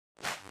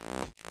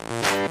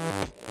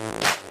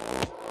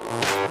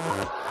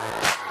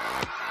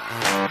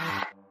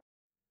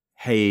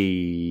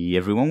Hey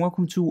everyone,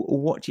 welcome to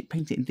Watch It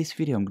Paint It. In this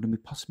video I'm going to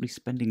be possibly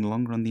spending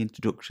longer on the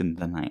introduction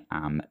than I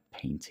am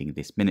painting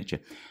this miniature.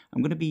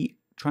 I'm going to be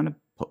trying to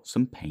put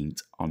some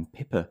paint on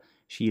Pippa.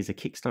 She is a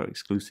Kickstarter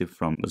exclusive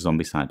from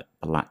Zombicide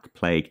Black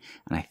Plague,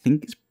 and I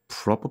think it's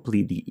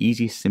probably the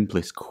easiest,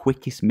 simplest,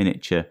 quickest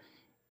miniature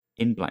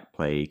in Black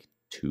Plague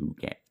to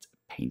get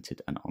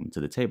painted and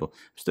onto the table.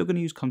 I'm still going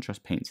to use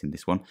contrast paints in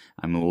this one.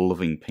 I'm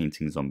loving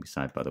painting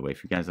Zombicide, by the way.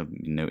 If you guys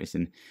haven't been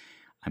noticing,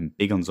 I'm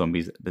big on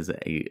zombies. There's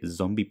a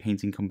zombie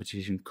painting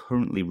competition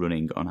currently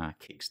running on our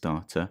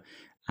Kickstarter,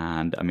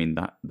 and I mean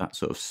that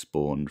sort of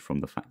spawned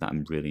from the fact that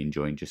I'm really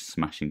enjoying just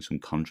smashing some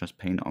contrast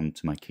paint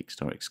onto my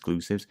Kickstarter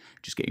exclusives,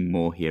 just getting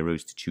more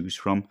heroes to choose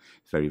from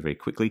very, very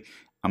quickly.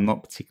 I'm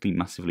not particularly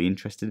massively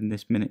interested in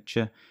this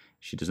miniature.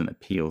 She doesn't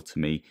appeal to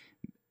me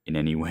in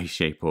any way,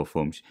 shape or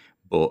form,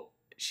 but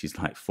she's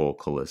like 4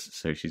 colours,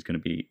 so she's going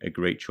to be a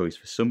great choice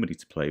for somebody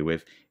to play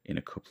with in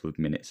a couple of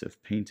minutes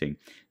of painting.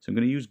 So I'm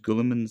going to use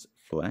Gulliman's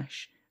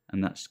Flesh,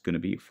 and that's going to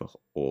be for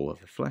all of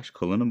the flesh,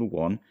 colour number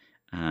 1,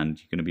 and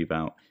you're going to be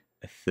about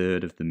a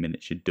third of the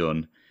miniature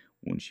done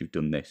once you've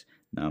done this.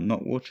 Now I'm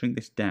not watering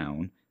this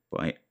down,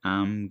 but I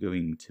am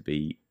going to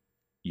be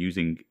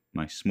using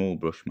my small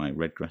brush, my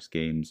Redgrass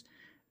Games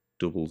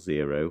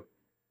 00,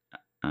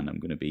 and I'm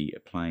going to be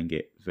applying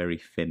it very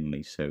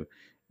thinly, so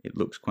it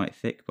looks quite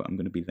thick, but I'm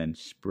going to be then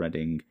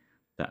spreading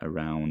that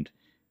around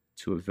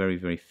to a very,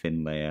 very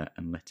thin layer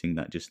and letting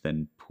that just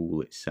then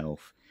pool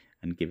itself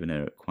and giving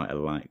her quite a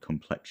light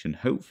complexion.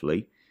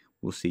 Hopefully,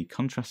 we'll see.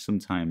 Contrast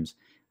sometimes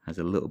has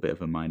a little bit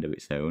of a mind of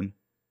its own.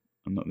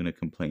 I'm not going to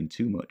complain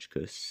too much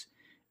because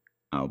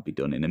I'll be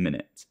done in a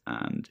minute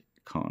and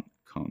can't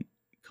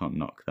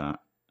knock that.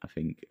 I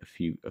think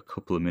a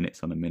couple of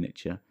minutes on a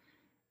miniature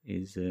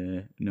is,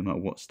 no matter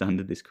what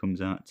standard this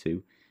comes out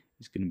to,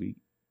 is going to be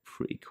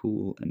pretty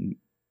cool and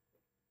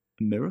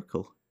a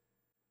miracle.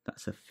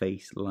 That's a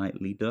face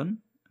lightly done.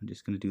 I'm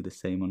just going to do the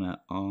same on our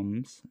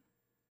arms.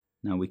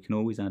 Now we can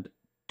always add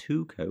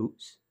 2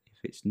 coats if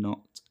it's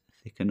not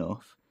thick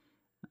enough.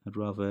 I'd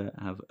rather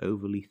have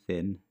overly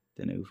thin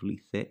than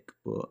overly thick,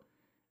 but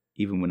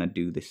even when I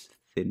do this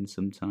thin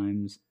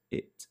sometimes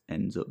it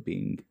ends up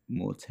being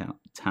more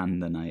tan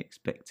than I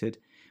expected,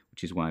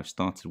 which is why I've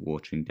started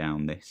watering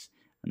down this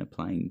and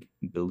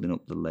building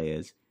up the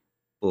layers.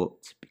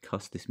 But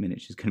because this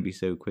miniature is going to be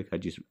so quick,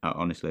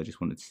 honestly I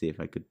just wanted to see if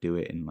I could do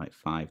it in like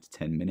 5 to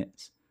 10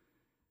 minutes.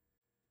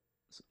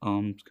 So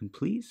arms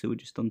complete, so we're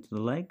just onto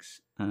the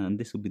legs, and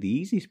this will be the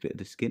easiest bit of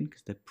the skin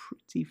because they're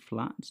pretty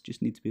flat.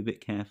 Just need to be a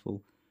bit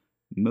careful.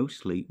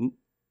 Mostly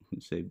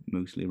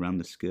around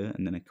the skirt,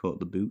 and then I caught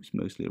the boots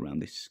mostly around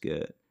this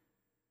skirt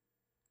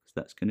because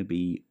that's going to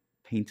be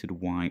painted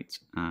white,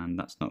 and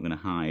that's not going to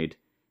hide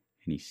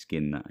any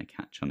skin that I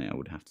catch on it. I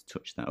would have to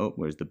touch that up,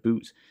 whereas the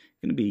boots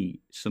are going to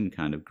be some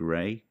kind of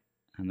grey,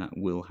 and that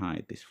will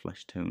hide this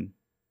flesh tone.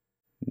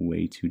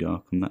 Way too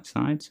dark on that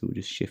side, so we'll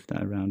just shift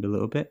that around a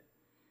little bit,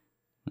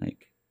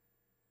 like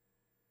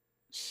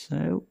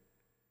so,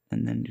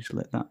 and then just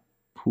let that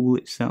pool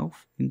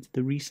itself into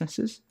the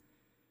recesses.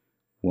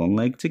 1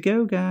 leg to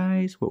go,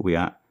 guys. What are we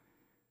at?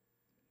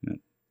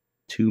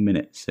 2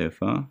 minutes so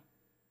far.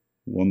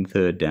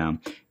 1/3 down.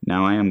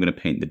 Now I am going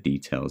to paint the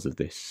details of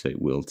this, so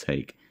it will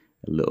take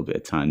a little bit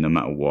of time, no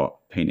matter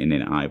what. Painting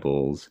in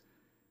eyeballs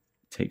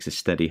takes a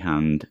steady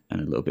hand and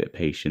a little bit of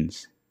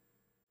patience.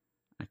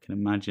 I can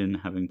imagine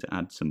having to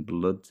add some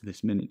blood to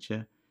this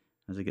miniature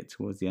as I get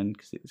towards the end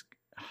because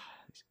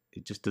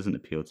it just doesn't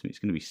appeal to me. It's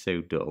going to be so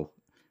dull.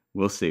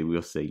 We'll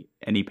see.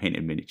 Any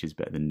painted miniature is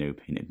better than no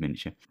painted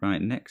miniature. Right,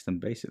 next I'm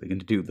basically going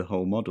to do the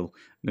whole model.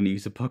 I'm going to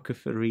use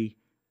Apothecary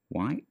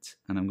White,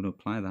 and I'm going to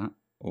apply that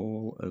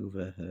all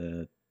over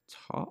her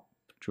top,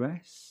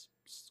 dress,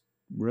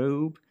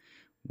 robe,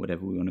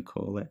 whatever we want to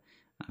call it.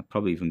 I'll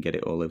probably even get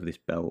it all over this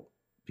belt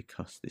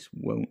because this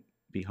won't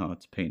be hard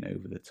to paint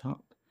over the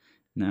top.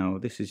 Now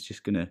this is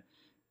just going to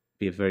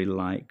be a very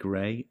light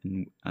grey,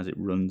 and as it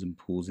runs and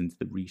pulls into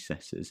the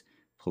recesses,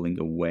 pulling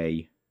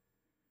away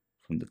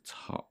from the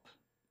top,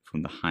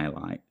 from the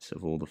highlights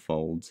of all the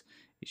folds,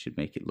 it should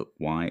make it look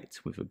white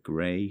with a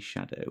grey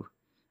shadow.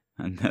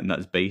 And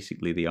that's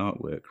basically the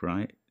artwork,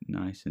 right?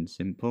 Nice and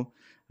simple.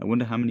 I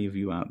wonder how many of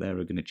you out there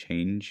are going to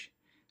change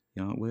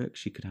the artwork.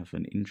 She could have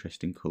an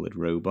interesting coloured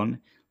robe on.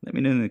 Let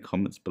me know in the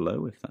comments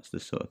below if that's the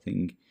sort of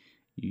thing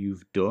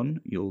you've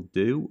done, you'll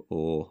do,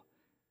 or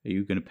are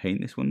you going to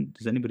paint this one?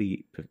 Does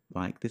anybody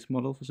like this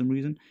model for some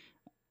reason?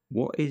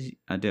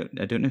 I don't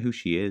know who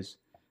she is.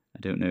 I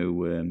don't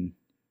know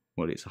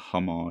what it's a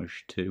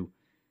homage to.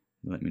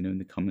 Let me know in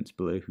the comments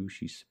below who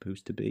she's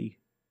supposed to be.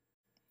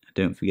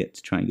 Don't forget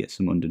to try and get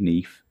some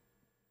underneath.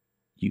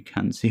 You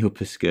can see up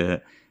her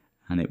skirt,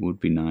 and it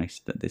would be nice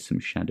that there's some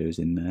shadows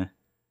in there.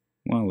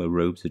 While the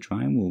robes are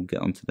drying, we'll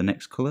get on to the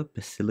next colour,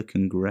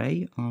 Basilican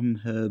Grey,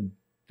 on her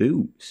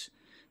boots.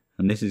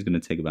 And this is going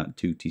to take about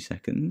 20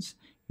 seconds,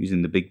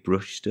 using the big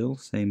brush still,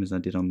 same as I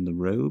did on the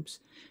robes.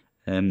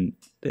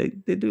 They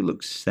do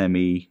look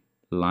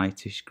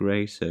semi-lightish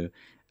grey, so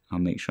I'll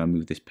make sure I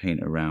move this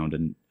paint around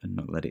and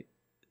not let it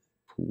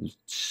cool,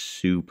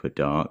 super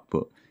dark,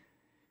 but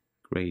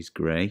grey's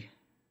grey.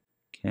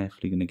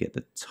 Carefully going to get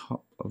the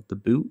top of the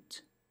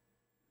boot.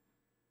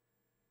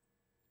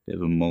 Bit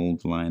of a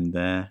mould line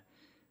there.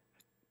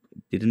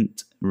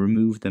 Didn't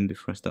remove them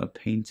before I started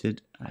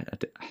painted. I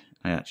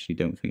actually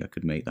don't think I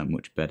could make that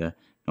much better.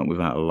 Not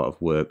without a lot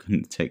of work,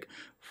 and take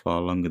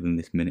far longer than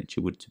this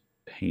miniature would to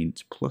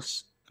paint.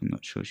 Plus, I'm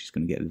not sure she's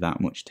going to get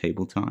that much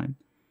table time.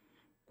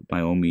 But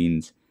by all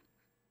means,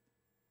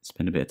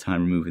 spend a bit of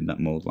time removing that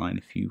mould line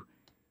if you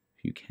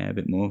care a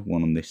bit more.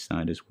 One on this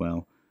side as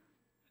well.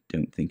 I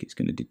don't think it's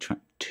going to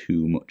detract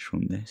too much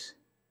from this.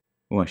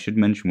 Oh, I should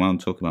mention while I'm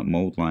talking about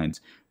mould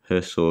lines,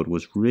 her sword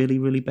was really,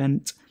 really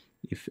bent.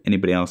 If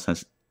anybody else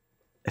has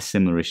a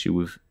similar issue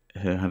with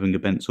her having a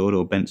bent sword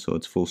or bent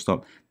swords full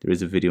stop, there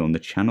is a video on the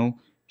channel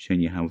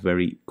showing you how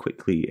very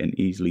quickly and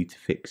easily to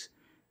fix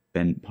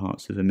bent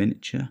parts of a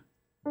miniature.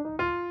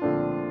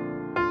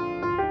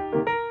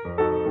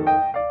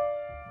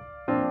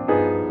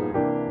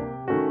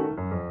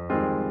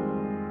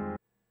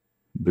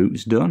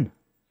 Boot's done.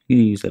 I'm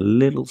going to use a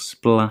little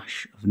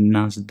splash of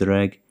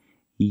Nazdreg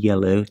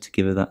yellow to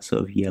give her that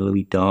sort of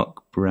yellowy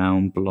dark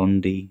brown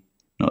blondie,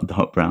 not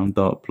dark brown,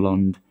 dark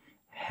blonde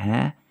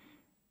hair.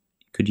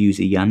 You could use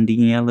a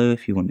Yandine yellow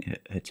if you want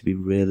her to be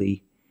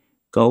really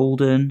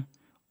golden,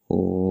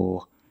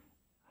 or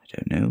I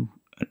don't know.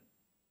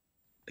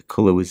 The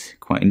colour was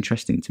quite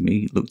interesting to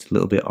me. It looked a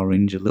little bit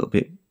orange, a little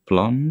bit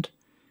blonde,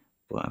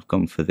 but I've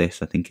gone for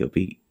this. I think it'll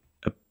be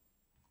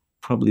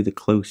probably the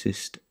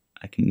closest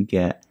I can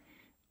get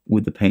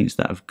with the paints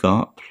that I've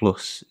got.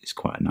 Plus, it's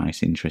quite a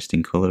nice,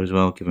 interesting colour as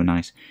well. Give her a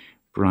nice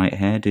bright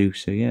hairdo.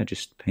 So yeah,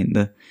 just paint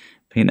her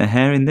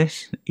hair in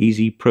this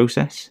easy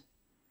process.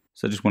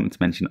 So I just wanted to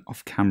mention,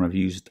 off camera I've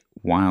used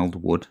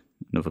Wildwood,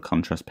 another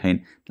contrast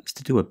paint. That's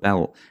to do a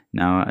belt.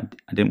 Now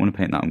I didn't want to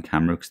paint that on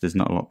camera because there's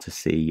not a lot to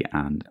see,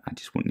 and I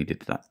just wanted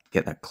to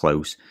get that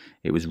close.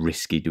 It was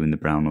risky doing the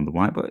brown on the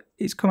white, but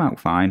it's come out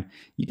fine.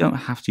 You don't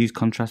have to use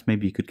contrast.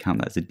 Maybe you could count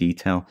that as a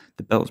detail.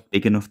 The belt's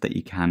big enough that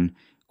you can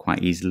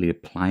quite easily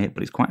apply it,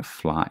 but it's quite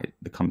flat.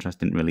 The contrast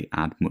didn't really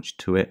add much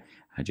to it.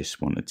 I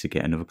just wanted to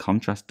get another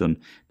contrast done.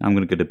 Now I'm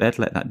going to go to bed,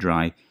 let that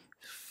dry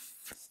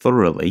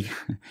thoroughly,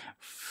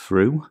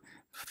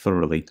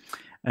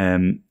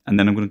 and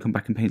then I'm going to come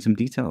back and paint some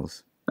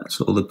details.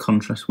 That's all the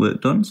contrast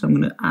work done, so I'm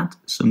going to add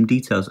some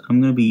details.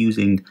 I'm going to be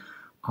using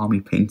Army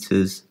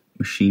Painter's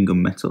Machine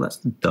Gun Metal. That's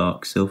the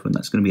dark silver, and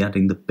that's going to be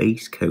adding the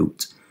base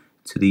coat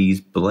to these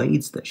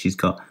blades that she's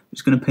got. I'm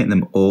just going to paint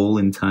them all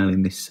entirely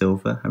in this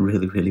silver. I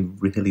really, really,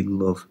 really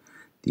love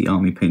the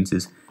Army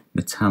Painter's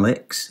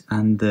metallics,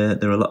 and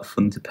they're a lot of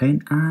fun to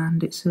paint,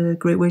 and it's a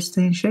great way to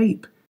stay in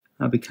shape.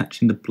 I'll be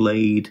catching the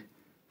blade,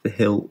 the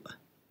hilt,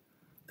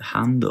 the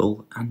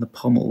handle and the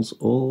pommels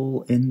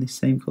all in this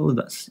same colour.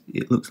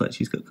 It looks like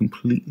she's got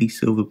completely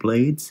silver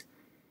blades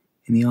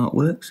in the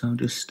artwork, so I'll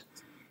just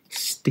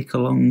stick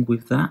along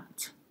with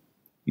that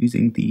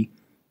using the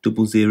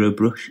 00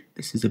 brush.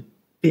 This is a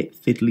bit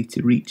fiddly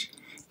to reach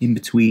in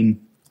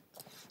between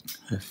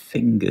her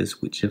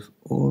fingers, which have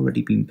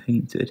already been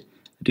painted.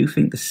 I do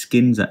think the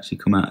skins actually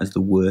come out as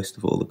the worst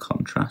of all the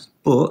contrast,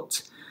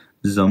 but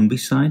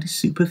Zombicide is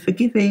super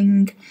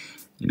forgiving.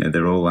 You know,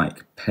 they're all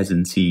like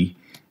peasanty,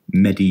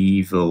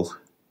 medieval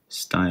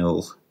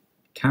style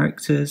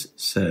characters,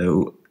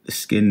 so the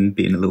skin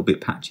being a little bit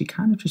patchy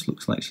kind of just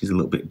looks like she's a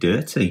little bit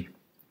dirty,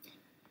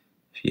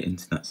 if you're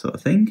into that sort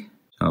of thing.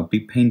 So I'll be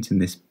painting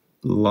this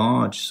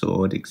large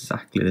sword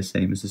exactly the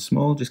same as the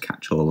small, just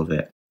catch all of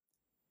it.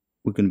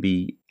 We're going to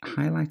be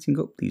highlighting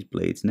up these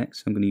blades next,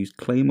 so I'm going to use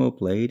Claymore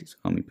Blade. It's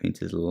Army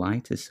Painter's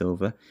lighter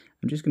silver.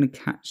 I'm just going to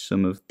catch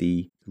some of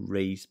the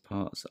raised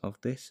parts of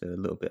this, so a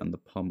little bit on the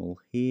pommel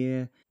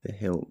here, the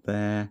hilt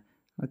there.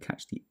 I'll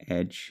catch the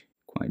edge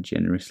quite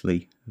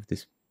generously of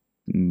this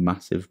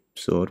massive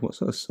sword. What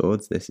sort of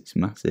sword's this? It's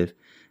massive.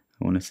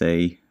 I want to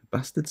say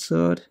bastard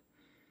sword,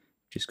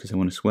 just because I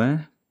want to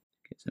swear.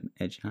 Get some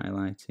edge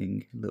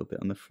highlighting, a little bit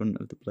on the front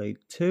of the blade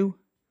too.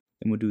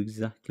 Then we'll do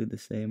exactly the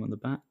same on the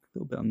back. A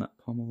little bit on that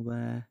pommel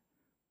there,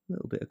 a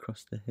little bit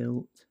across the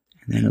hilt,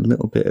 and then a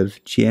little bit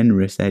of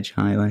generous edge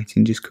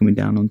highlighting just coming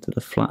down onto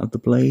the flat of the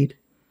blade.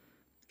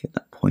 Get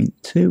that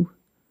point too.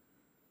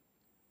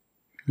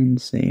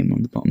 And same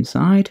on the bottom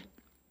side.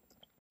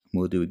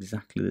 We'll do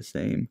exactly the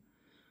same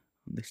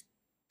on this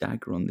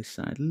dagger on this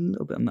side, a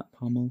little bit on that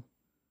pommel,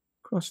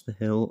 across the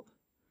hilt.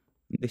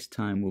 And this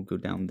time we'll go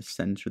down the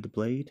centre of the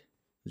blade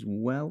as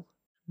well.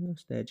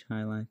 Just edge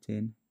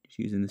highlighting, just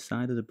using the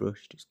side of the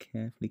brush, just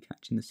carefully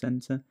catching the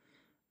centre.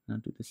 And I'll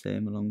do the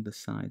same along the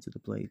sides of the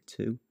blade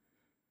too.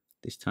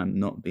 This time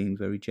not being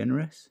very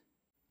generous.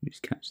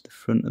 Just catch the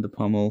front of the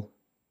pommel,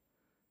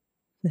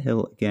 the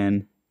hilt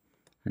again,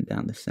 and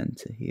down the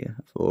centre here.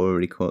 I've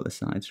already caught the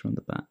sides from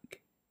the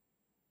back.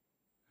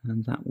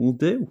 And that will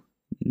do.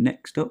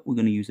 Next up, we're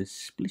going to use a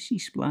splishy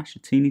splash, a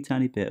teeny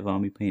tiny bit of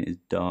Army Painter's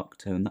dark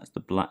tone. That's the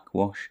black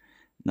wash.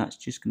 And that's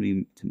just going to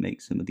be to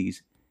make some of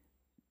these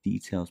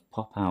details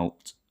pop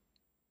out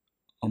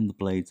on the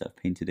blades that I've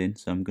painted in.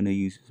 So I'm going to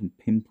use some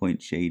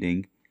pinpoint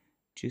shading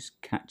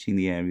just catching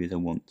the areas I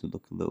want to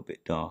look a little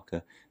bit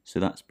darker. So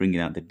that's bringing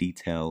out the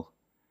detail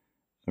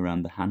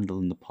around the handle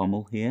and the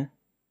pommel here.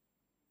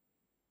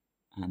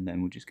 And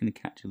then we're just going to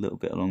catch a little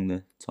bit along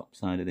the top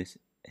side of this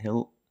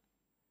hilt,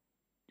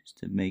 just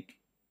to make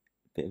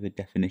a bit of a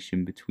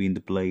definition between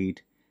the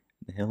blade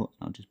and the hilt.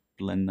 I'll just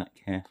blend that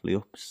carefully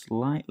up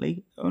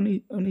slightly,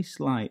 only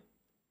slight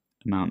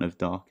amount of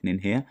darkening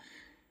here,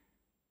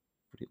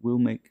 but it will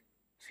make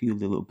feel a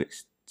little bit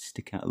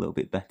stick out a little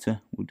bit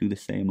better. We'll do the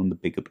same on the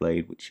bigger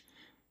blade, which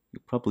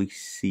you'll probably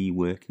see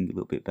working a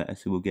little bit better.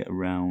 So we'll get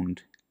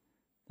around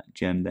that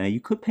gem there. You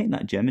could paint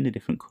that gem in a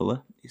different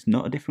colour. It's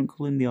not a different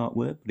colour in the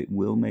artwork, but it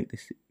will make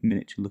this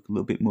miniature look a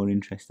little bit more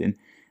interesting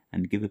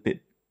and give a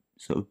bit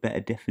sort of better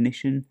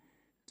definition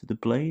to the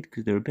blade,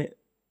 because they're a bit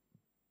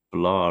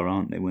blah,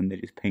 aren't they, when they're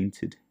just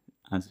painted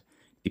as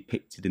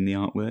depicted in the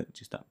artwork,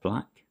 just that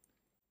black.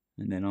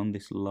 And then on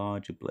this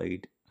larger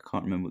blade, I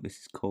can't remember what this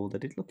is called. I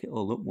did look it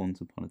all up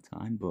once upon a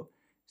time, but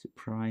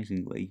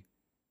surprisingly,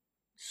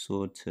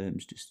 sword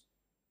terms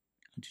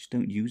I just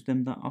don't use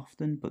them that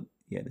often. But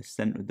yeah, the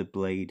centre of the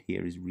blade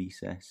here is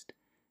recessed,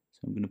 so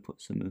I'm going to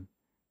put some of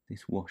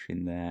this wash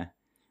in there,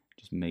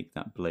 just make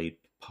that blade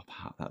pop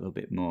out that little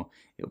bit more.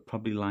 It'll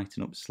probably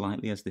lighten up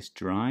slightly as this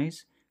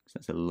dries, because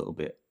that's a little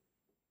bit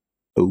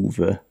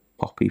over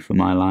poppy for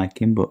my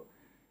liking, but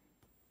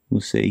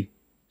we'll see.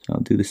 So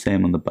I'll do the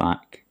same on the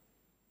back,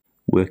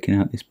 working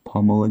out this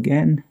pommel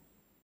again.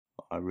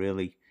 I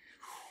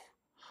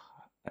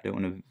don't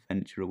want to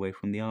venture away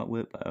from the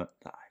artwork, but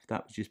if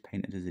that was just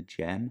painted as a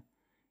gem,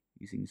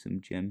 using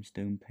some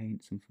gemstone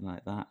paint, something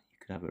like that, you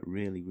could have a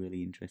really,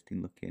 really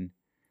interesting looking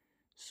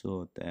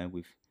sword there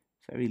with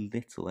very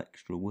little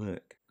extra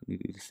work. We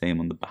do the same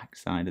on the back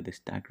side of this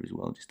dagger as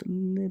well, just a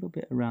little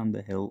bit around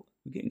the hilt.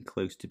 We're getting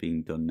close to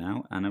being done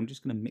now, and I'm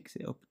just going to mix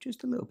it up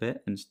just a little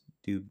bit and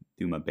do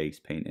my base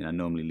painting. I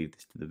normally leave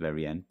this to the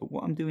very end, but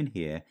what I'm doing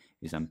here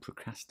is I'm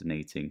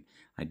procrastinating.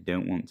 I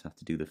don't want to have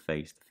to do the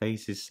face. The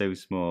face is so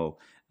small,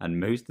 and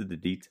most of the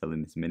detail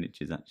in this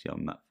miniature is actually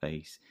on that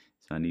face,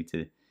 so I need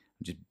to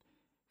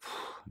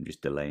I'm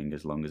just delaying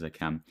as long as I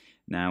can.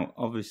 Now,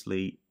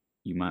 obviously,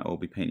 you might all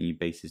be painting your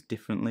bases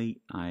differently.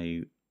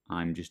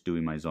 I'm just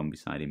doing my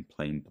Zombicide in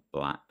plain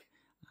black.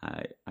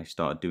 I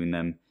started doing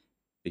them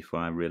before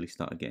I really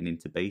started getting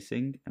into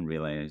basing and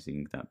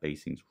realizing that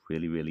basing's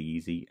really, really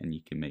easy and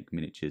you can make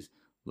miniatures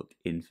look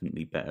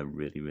infinitely better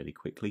really, really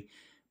quickly.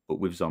 But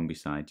with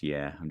Zombicide,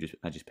 yeah,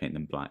 I just paint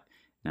them black.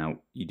 Now,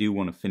 you do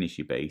want to finish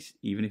your base,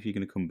 even if you're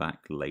going to come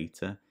back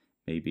later.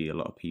 Maybe a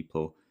lot of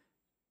people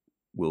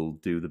will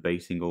do the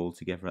basing all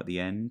together at the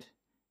end.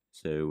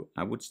 So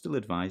I would still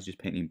advise just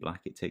painting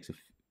black. It takes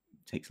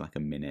like a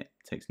minute.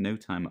 It takes no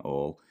time at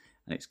all,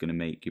 and it's going to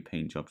make your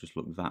paint job just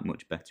look that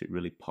much better. It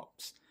really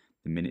pops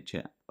the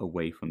miniature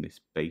away from this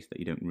base that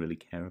you don't really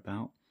care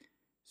about.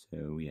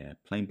 So yeah,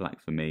 plain black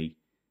for me.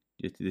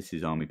 This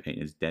is Army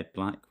Painter's Dead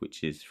Black,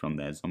 which is from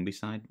their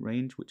Zombicide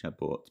range, which I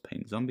bought to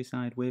paint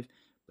Zombicide with,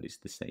 but it's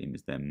the same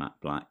as their matte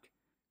black.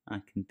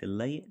 I can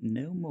delay it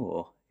no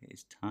more. It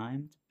is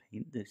time to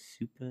paint the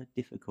super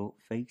difficult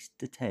face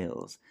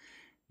details.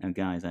 Now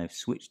guys, I've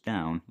switched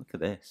down. Look at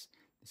this.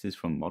 This is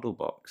from Model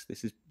Box.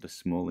 This is the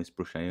smallest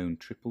brush I own,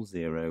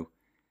 000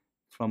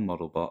 from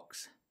Model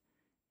Box.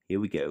 Here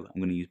we go.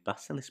 I'm going to use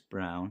Basilisk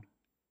Brown,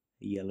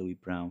 a yellowy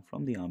brown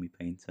from the Army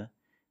Painter,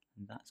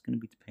 and that's going to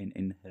be to paint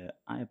in her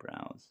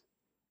eyebrows.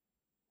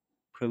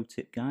 Pro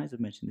tip guys, I've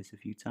mentioned this a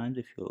few times,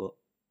 if you're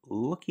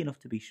lucky enough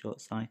to be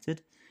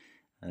short-sighted,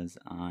 as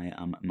I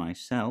am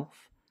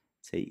myself,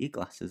 take your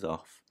glasses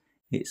off.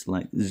 It's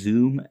like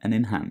zoom and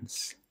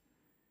enhance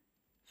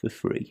for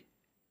free.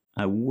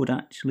 I would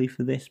actually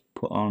for this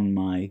put on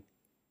my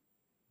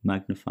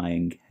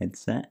magnifying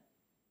headset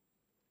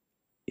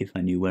if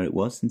I knew where it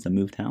was, since I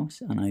moved house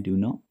and I do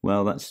not.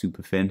 Well, that's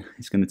super thin.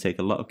 It's going to take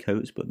a lot of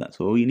coats, but that's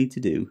all you need to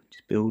do.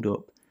 Just build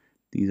up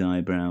these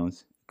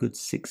eyebrows. A good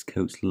 6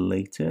 coats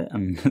later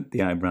and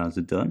the eyebrows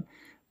are done.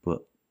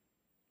 But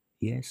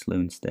yeah, slow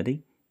and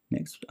steady.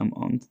 Next, I'm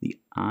on to the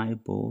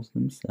eyeballs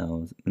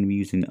themselves. I'm going to be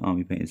using the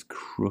Army Painter's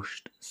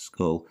Crushed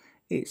Skull.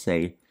 It's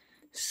a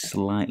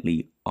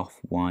slightly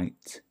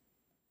off-white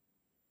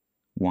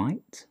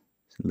white.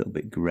 It's a little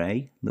bit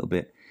grey, a little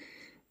bit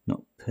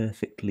not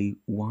perfectly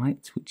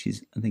white, which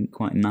is, I think,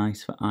 quite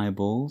nice for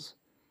eyeballs.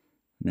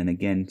 And then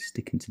again,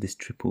 sticking to this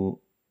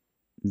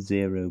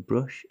 000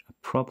 brush, I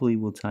probably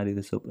will tidy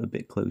this up a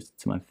bit closer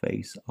to my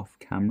face off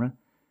camera.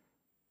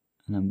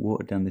 And then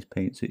water down this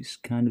paint, so it's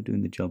kind of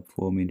doing the job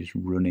for me and just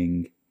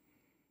running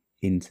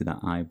into that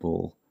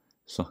eyeball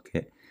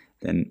socket.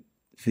 Then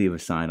for the other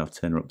side, I'll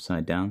turn her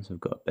upside down, so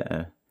I've got a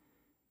better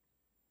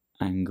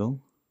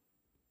angle.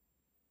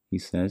 He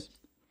says,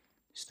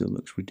 still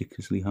looks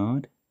ridiculously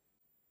hard.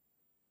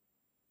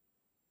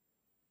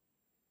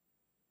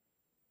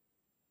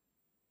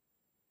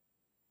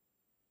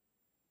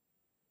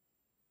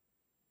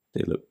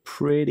 They look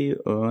pretty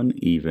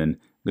uneven.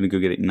 I'm going to go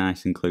get it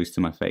nice and close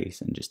to my face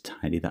and just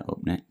tidy that up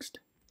next.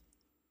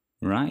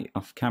 Right,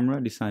 off camera, I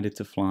decided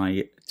to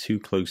fly too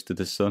close to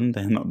the sun.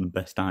 They're not the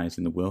best eyes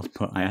in the world,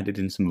 but I added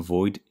in some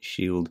void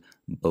shield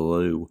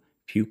below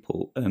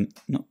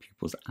not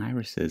pupils,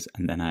 irises,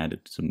 and then I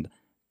added some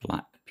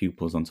black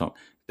pupils on top.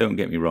 Don't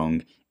get me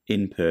wrong,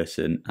 in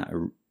person at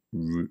a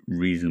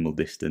reasonable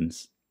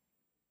distance,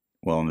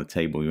 well, on the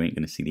table you ain't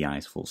going to see the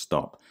eyes full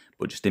stop,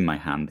 but just in my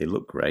hand they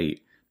look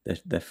great.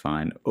 They're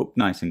fine. Up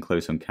nice and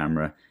close on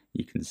camera,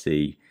 you can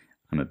see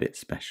I'm a bit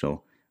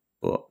special,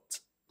 but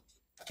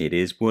it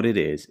is what it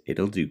is.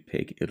 It'll do,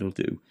 pig. It'll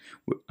do.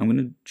 I'm going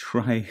to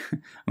try...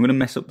 I'm going to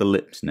mess up the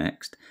lips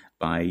next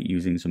by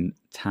using some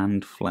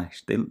tanned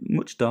flesh. They're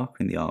much darker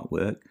in the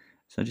artwork,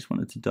 so I just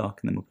wanted to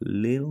darken them up a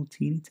little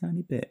teeny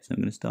tiny bit. So I'm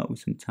going to start with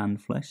some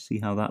tanned flesh, see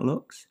how that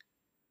looks.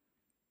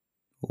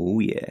 Oh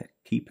yeah,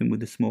 keeping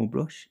with the small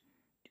brush.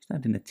 Just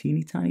adding a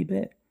teeny tiny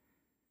bit.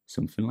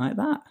 Something like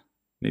that.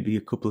 Maybe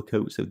a couple of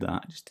coats of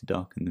that just to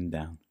darken them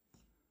down.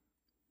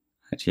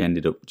 Actually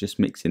ended up just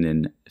mixing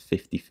in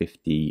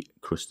 50-50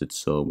 crusted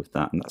soil with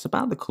that, and that's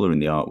about the colour in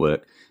the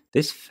artwork.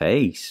 This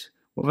face,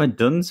 what have I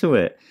done to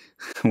it?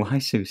 Why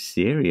so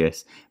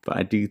serious? But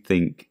I do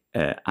think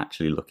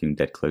actually looking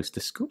dead close, the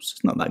sculpt's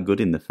just not that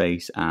good in the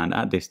face, and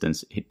at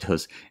distance it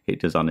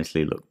does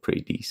honestly look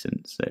pretty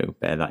decent, so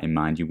bear that in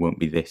mind. You won't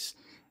be this.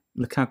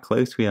 Look how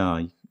close we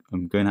are.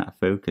 I'm going out of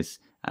focus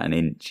at an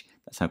inch.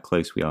 That's how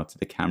close we are to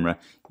the camera.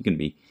 You're gonna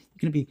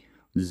be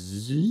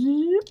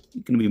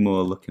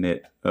more looking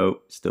at, oh,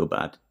 still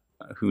bad.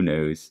 Who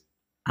knows?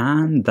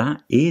 And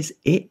that is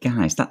it,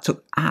 guys. That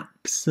took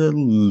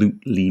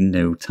absolutely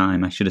no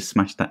time. I should have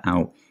smashed that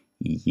out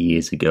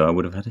years ago. I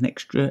would have had an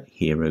extra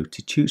hero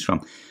to choose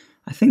from.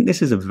 I think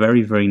this is a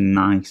very, very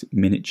nice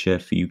miniature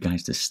for you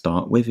guys to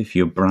start with. If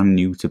you're brand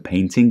new to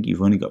painting,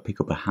 you've only got to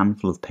pick up a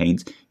handful of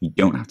paints. You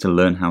don't have to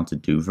learn how to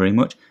do very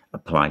much.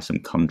 Apply some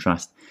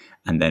contrast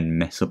and then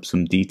mess up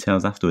some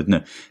details afterwards.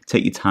 No,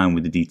 take your time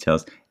with the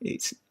details.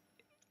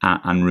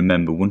 And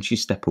remember, once you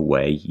step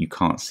away, you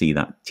can't see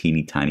that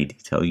teeny tiny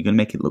detail. You're going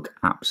to make it look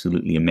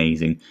absolutely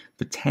amazing.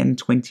 For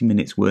 10-20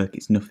 minutes work,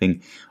 it's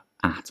nothing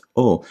at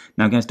all.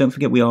 Now guys, don't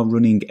forget we are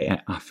running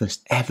our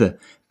first ever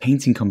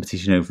painting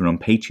competition over on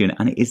Patreon,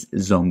 and it is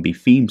zombie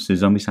themed, so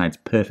Zombicide's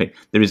perfect.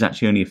 There is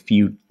actually only a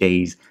few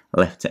days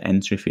left to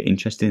enter if you're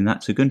interested in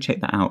that, so go and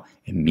check that out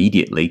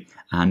immediately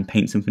and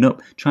paint something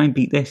up. Try and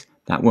beat this.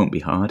 That won't be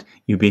hard.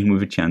 You'll be in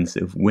with a chance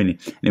of winning.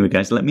 Anyway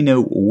guys, let me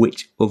know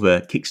which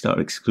other Kickstarter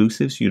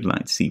exclusives you'd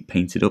like to see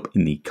painted up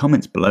in the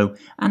comments below,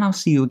 and I'll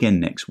see you again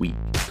next week.